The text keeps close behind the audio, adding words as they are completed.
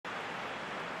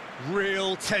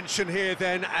Real tension here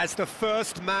then as the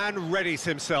first man readies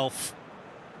himself.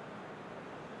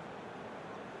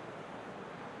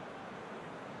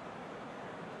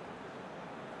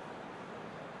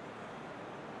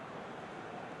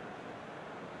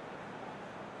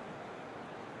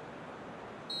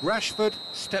 Rashford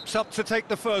steps up to take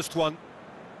the first one.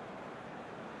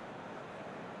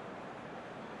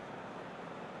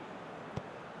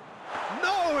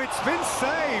 No, it's been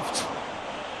saved!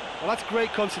 Well, that's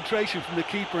great concentration from the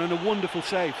keeper and a wonderful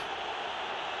save.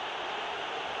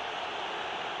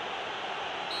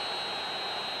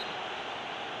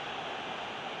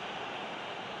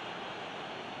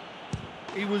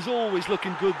 He was always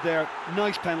looking good there.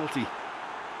 Nice penalty.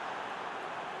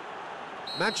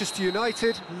 Manchester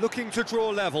United looking to draw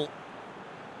level.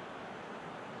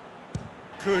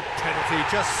 Good penalty,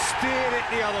 just steered it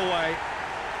the other way.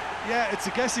 Yeah, it's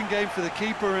a guessing game for the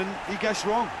keeper and he guessed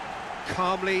wrong.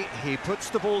 Calmly, he puts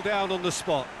the ball down on the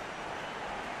spot.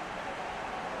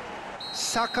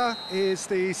 Saka is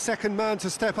the second man to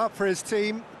step up for his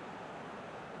team.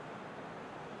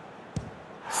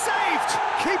 Saved!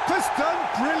 Keeper's done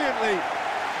brilliantly.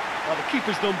 Well, the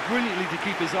keeper's done brilliantly to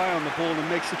keep his eye on the ball and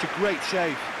make such a great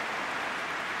save.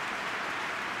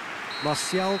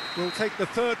 Martial will take the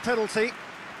third penalty.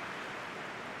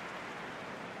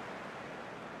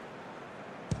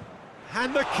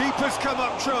 And the keeper's come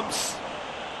up trumps.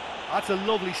 That's a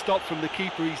lovely stop from the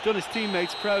keeper. He's done his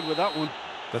teammates proud with that one.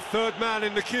 The third man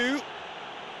in the queue.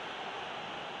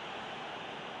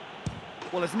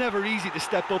 Well, it's never easy to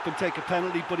step up and take a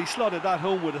penalty, but he slotted that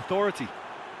home with authority.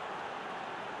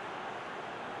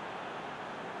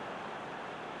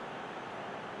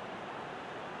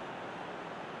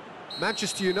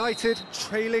 Manchester United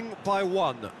trailing by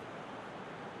 1.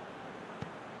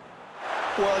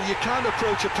 Well, you can't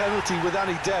approach a penalty with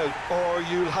any doubt, or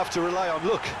you'll have to rely on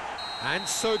luck. And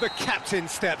so the captain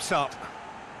steps up.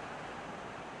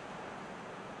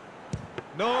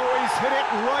 No, he's hit it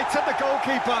right at the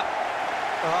goalkeeper.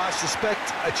 I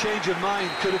suspect a change of mind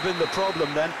could have been the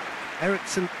problem then.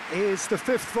 Eriksson is the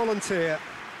fifth volunteer.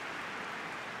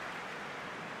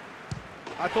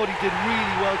 I thought he did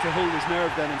really well to hold his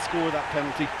nerve then and score that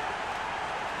penalty.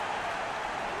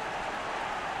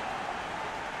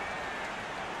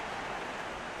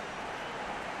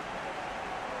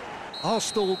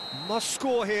 Arsenal must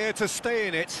score here to stay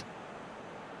in it.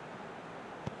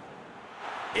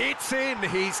 It's in,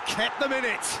 he's kept them in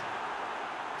it.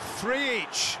 3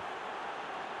 each.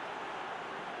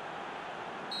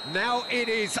 Now it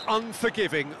is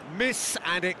unforgiving. Miss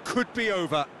and it could be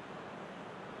over.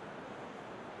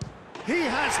 He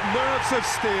has nerves of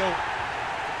steel.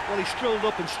 Well, he strolled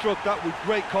up and struck that with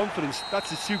great confidence.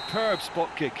 That's a superb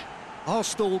spot kick.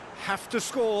 Arsenal have to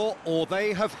score or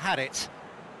they have had it.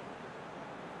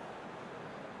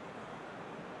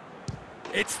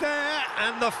 It's there,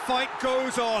 and the fight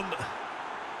goes on.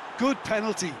 Good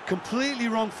penalty, completely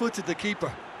wrong-footed the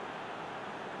keeper.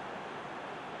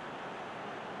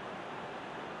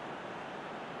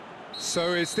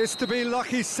 So is this to be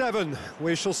lucky 7?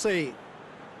 We shall see.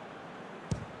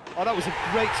 Oh, that was a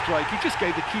great strike. He just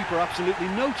gave the keeper absolutely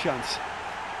no chance.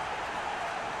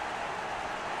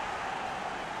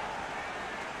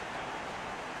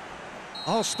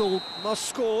 Arsenal must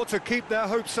score to keep their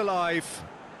hopes alive.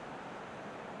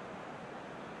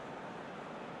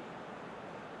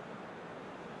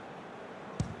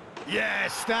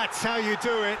 Yes, that's how you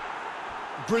do it.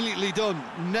 Brilliantly done.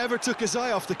 Never took his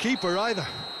eye off the keeper either.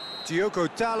 Diogo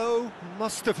Dalot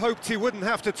must have hoped he wouldn't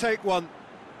have to take one.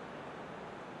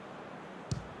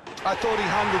 I thought he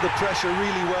handled the pressure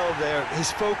really well there.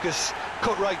 His focus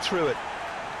cut right through it.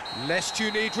 Lest you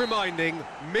need reminding,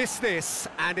 miss this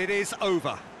and it is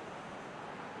over.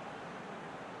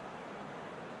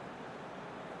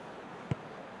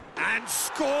 And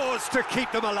scores to keep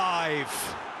them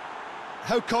alive.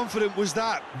 How confident was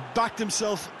that? Backed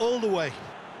himself all the way.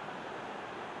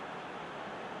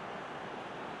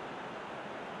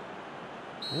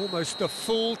 Almost a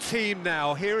full team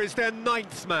now. Here is their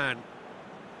 9th man.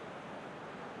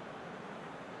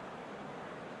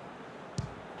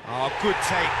 Oh, good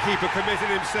take. Keeper committed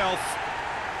himself.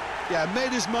 Yeah,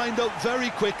 made his mind up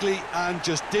very quickly and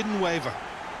just didn't waver.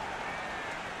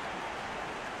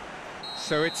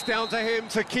 So it's down to him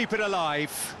to keep it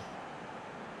alive.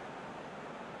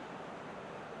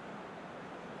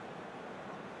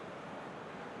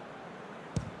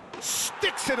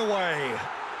 Sticks it away.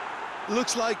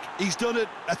 Looks like he's done it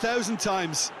 1,000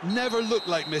 times. Never looked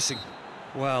like missing.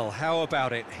 Well, how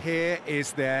about it? Here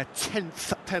is their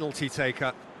 10th penalty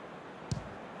taker.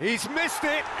 He's missed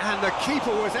it, and the keeper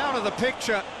was out of the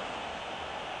picture.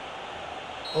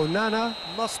 Onana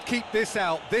must keep this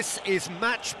out. This is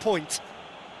match point.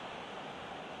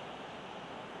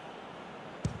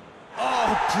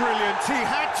 Oh, brilliant. He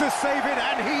had to save it,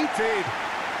 and he did.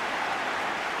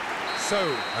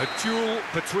 So, a duel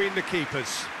between the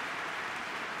keepers.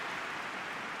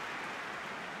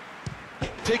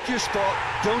 Pick your spot,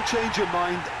 don't change your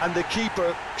mind, and the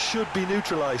keeper should be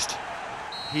neutralised.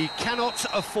 He cannot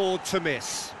afford to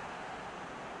miss.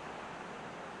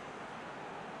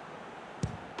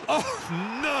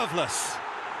 Oh, nerveless.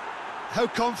 How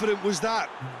confident was that?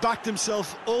 Backed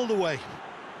himself all the way.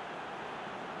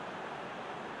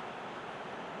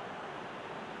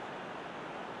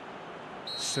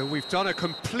 So we've done a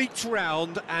complete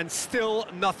round and still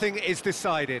nothing is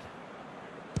decided.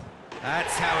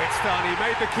 That's how it's done. He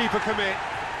made the keeper commit.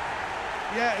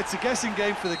 Yeah, it's a guessing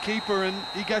game for the keeper, and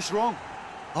he guessed wrong.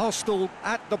 Arsenal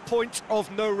at the point of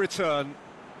no return.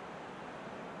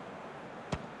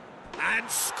 And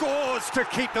scores to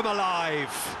keep them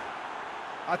alive.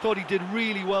 I thought he did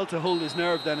really well to hold his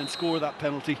nerve then and score that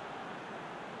penalty.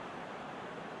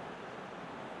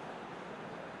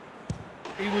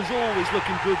 He was always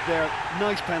looking good there.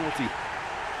 Nice penalty.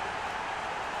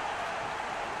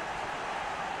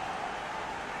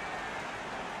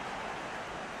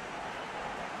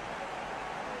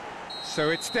 So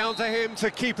it's down to him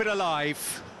to keep it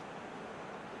alive.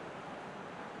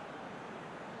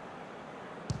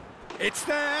 It's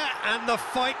there, and the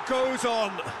fight goes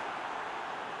on.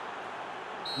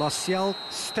 Martial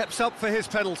steps up for his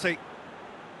penalty.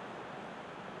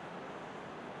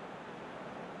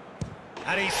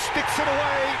 And he sticks it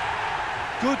away.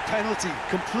 Good penalty,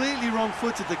 completely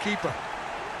wrong-footed the keeper.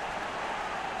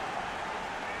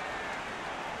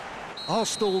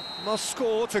 Arsenal must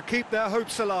score to keep their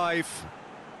hopes alive.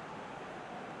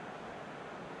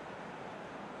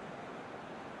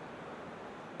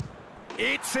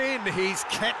 It's in, he's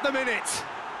kept them in it.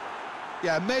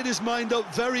 Yeah, made his mind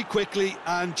up very quickly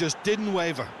and just didn't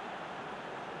waver.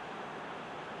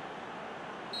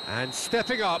 And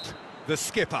stepping up, the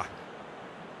skipper.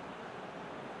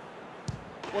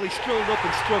 Well, he strolled up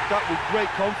and struck that with great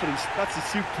confidence. That's a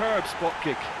superb spot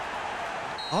kick.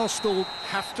 Arsenal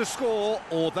have to score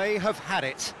or they have had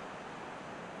it.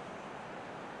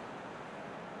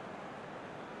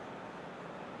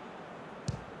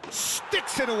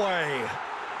 Sticks it away.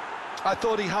 I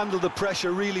thought he handled the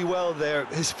pressure really well there.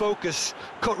 His focus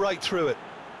cut right through it.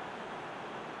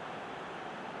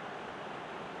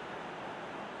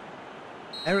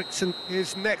 Eriksson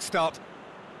is next up.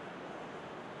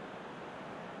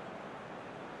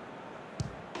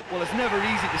 Well, it's never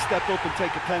easy to step up and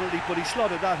take a penalty, but he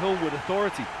slotted that home with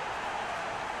authority.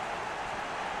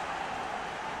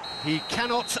 He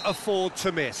cannot afford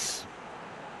to miss.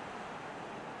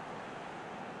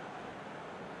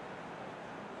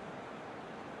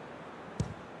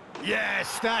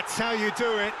 Yes, that's how you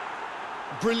do it.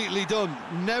 Brilliantly done.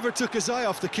 Never took his eye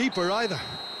off the keeper either.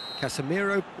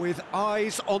 Casemiro with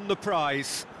eyes on the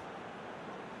prize.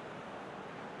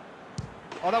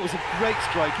 Oh, that was a great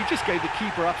strike. He just gave the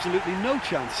keeper absolutely no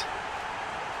chance.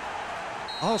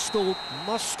 Arsenal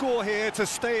must score here to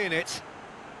stay in it.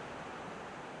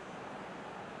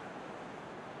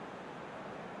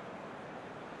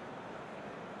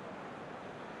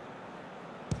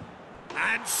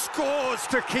 And scores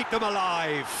to keep them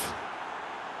alive.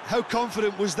 How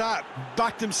confident was that?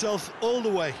 Backed himself all the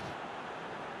way.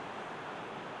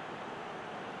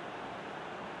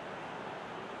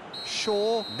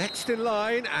 Shaw next in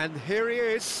line, and here he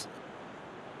is.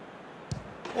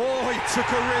 Oh, he took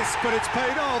a risk, but it's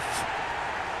paid off.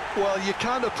 Well, you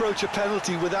can't approach a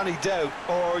penalty with any doubt,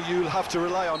 or you'll have to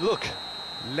rely on luck.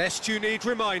 Lest you need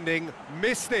reminding,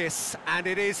 miss this, and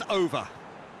it is over.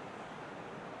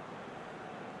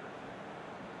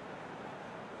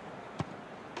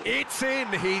 It's in,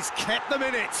 he's kept them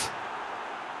in it.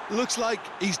 Looks like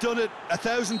he's done it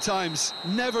 1,000 times.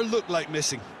 Never looked like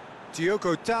missing.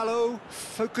 Diogo Dalot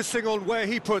focusing on where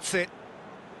he puts it.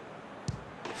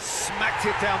 Smacked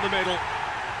it down the middle.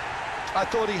 I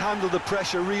thought he handled the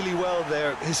pressure really well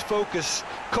there. His focus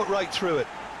cut right through it.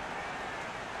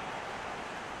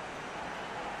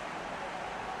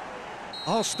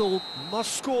 Arsenal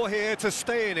must score here to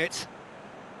stay in it.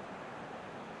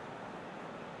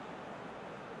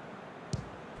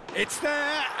 It's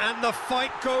there, and the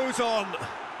fight goes on.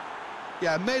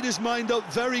 Yeah, made his mind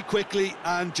up very quickly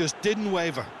and just didn't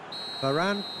waver.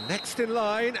 Varane next in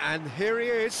line, and here he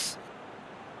is.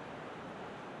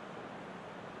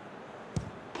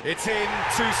 It's in,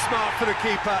 too smart for the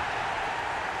keeper.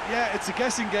 Yeah, it's a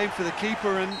guessing game for the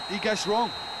keeper, and he guessed wrong.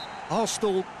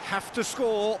 Arsenal have to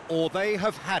score or they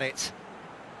have had it.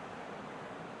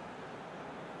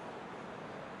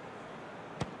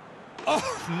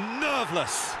 Oh,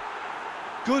 nerveless.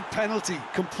 Good penalty,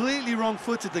 completely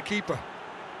wrong-footed the keeper.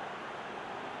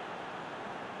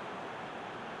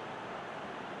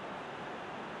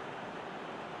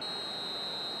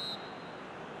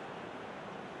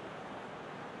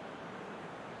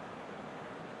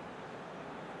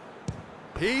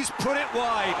 He's put it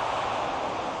wide.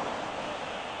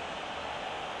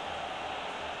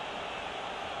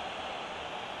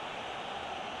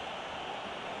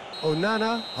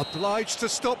 Onana obliged to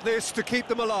stop this to keep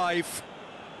them alive.